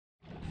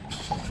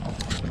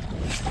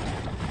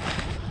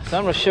So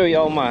I'm going to show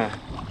y'all my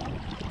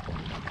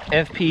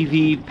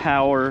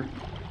FPV-Power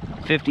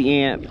 50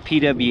 amp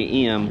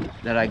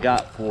PWM that I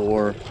got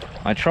for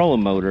my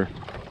trolling motor.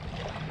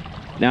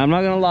 Now I'm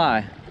not going to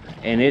lie,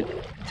 and it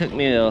took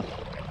me a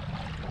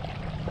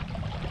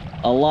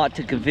lot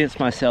to convince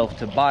myself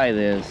to buy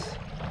this.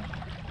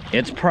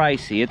 It's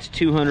pricey. It's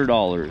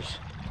 $200.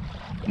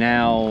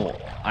 Now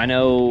I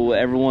know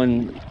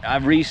everyone,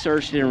 I've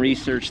researched and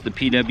researched the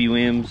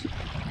PWMs.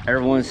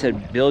 Everyone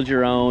said build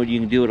your own, you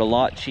can do it a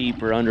lot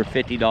cheaper, under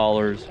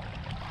 $50.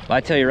 But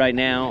I tell you right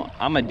now,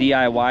 I'm a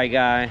DIY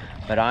guy,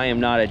 but I am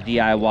not a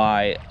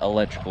DIY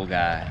electrical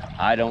guy.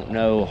 I don't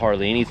know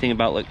hardly anything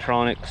about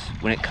electronics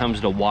when it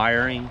comes to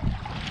wiring.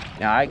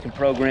 Now I can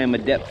program a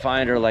depth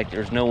finder like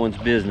there's no one's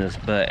business,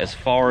 but as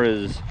far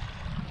as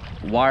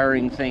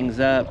wiring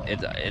things up,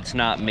 it's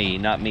not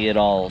me at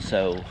all.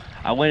 So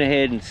I went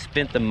ahead and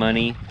spent the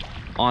money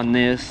on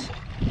this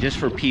just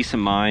for peace of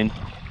mind.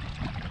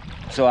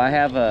 So I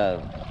have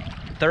a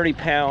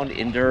 30-pound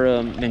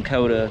Endura Minn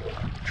Kota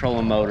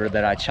trolling motor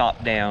that I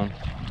chopped down.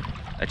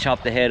 I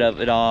chopped the head of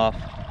it off,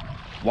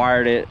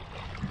 wired it.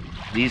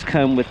 These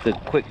come with the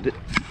quick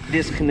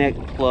disconnect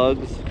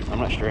plugs. I'm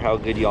not sure how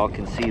good y'all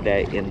can see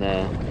that in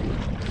the,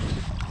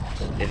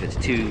 if it's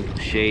too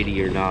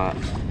shady or not.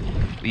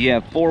 But you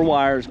have 4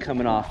 wires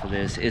coming off of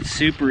this. It's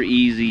super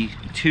easy.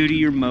 2 to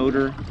your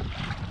motor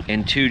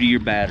and 2 to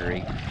your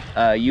battery.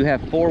 You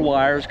have 4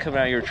 wires coming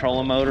out of your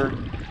trolling motor,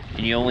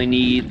 and you only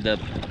need the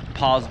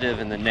positive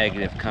and the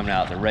negative coming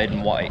out, the red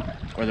and white,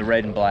 or the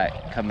red and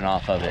black coming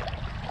off of it.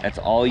 That's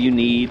all you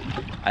need.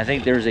 I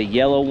think there's a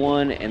yellow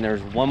one and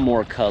there's one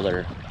more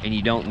color, and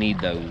you don't need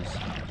those.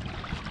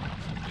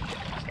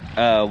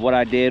 What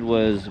I did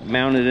was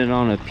mounted it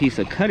on a piece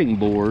of cutting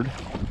board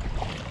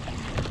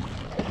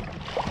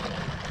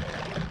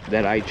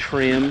that I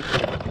trimmed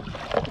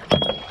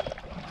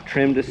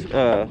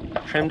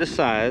to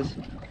size,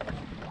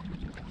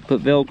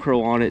 put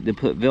Velcro on it, to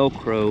put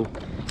Velcro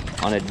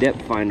on a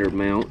depth finder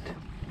mount,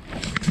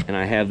 and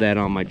I have that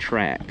on my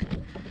track.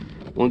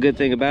 One good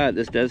thing about it,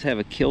 this does have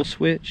a kill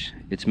switch.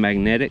 It's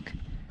magnetic.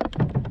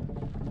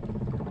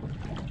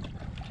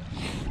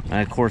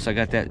 And of course I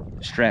got that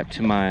strapped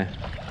to my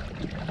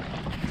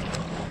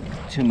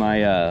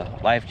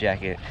life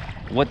jacket.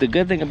 What the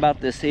good thing about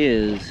this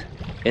is,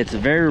 it's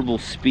variable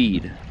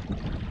speed.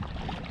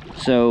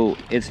 So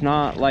it's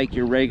not like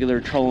your regular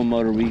trolling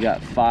motor where you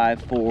got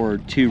 5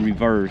 forward, 2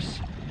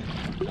 reverse.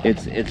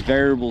 It's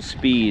variable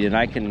speed, and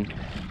I can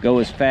go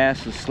as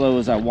fast as slow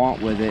as I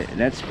want with it. And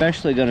that's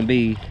especially going to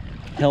be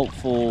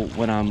helpful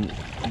when I'm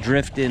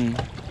drifting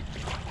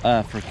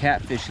for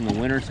catfish in the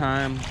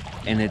wintertime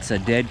and it's a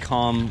dead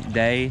calm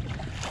day.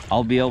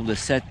 I'll be able to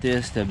set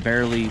this to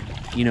barely,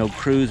 you know,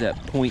 cruise at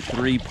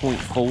 0.3,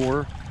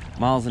 0.4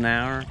 miles an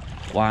hour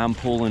while I'm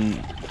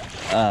pulling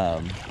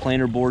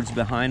planer boards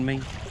behind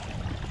me.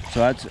 So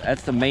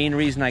that's the main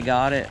reason I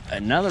got it.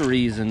 Another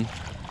reason,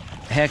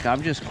 heck,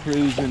 I'm just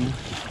cruising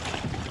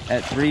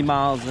at 3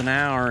 miles an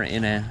hour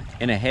in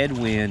a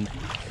headwind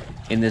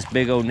in this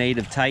big old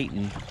native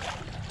Titan,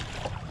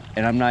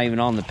 and I'm not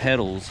even on the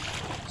pedals,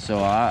 so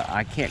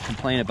I can't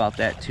complain about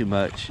that too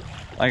much.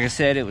 Like I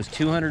said, it was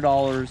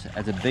 $200.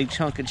 That's a big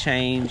chunk of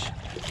change,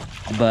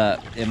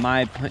 but in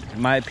my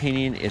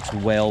opinion, it's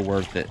well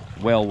worth it.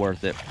 Well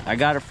worth it. I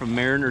got it from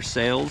Mariner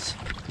Sales.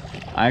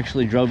 I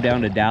actually drove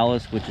down to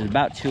Dallas, which is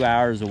about 2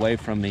 hours away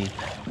from me,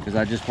 because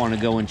I just want to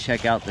go and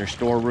check out their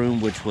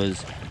storeroom, which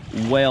was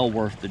well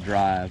worth the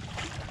drive.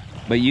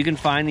 But you can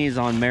find these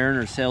on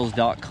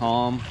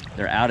marinersales.com.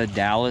 They're out of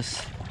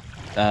Dallas.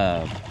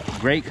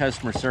 Great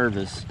customer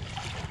service.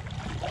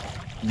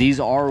 These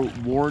are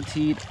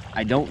warranted.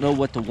 I don't know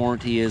what the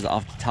warranty is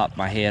off the top of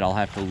my head. I'll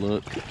have to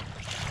look.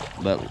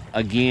 But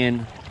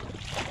again,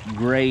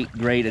 great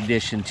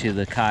addition to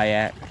the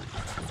kayak.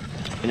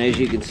 And as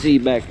you can see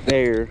back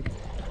there,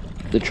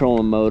 the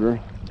trolling motor.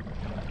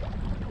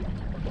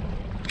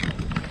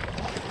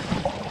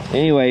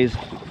 Anyways,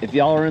 if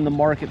y'all are in the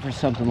market for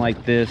something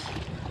like this,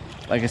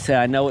 like I said,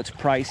 I know it's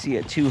pricey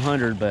at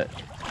 $200, but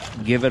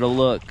give it a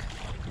look.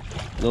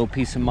 A little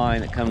peace of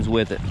mind that comes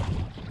with it.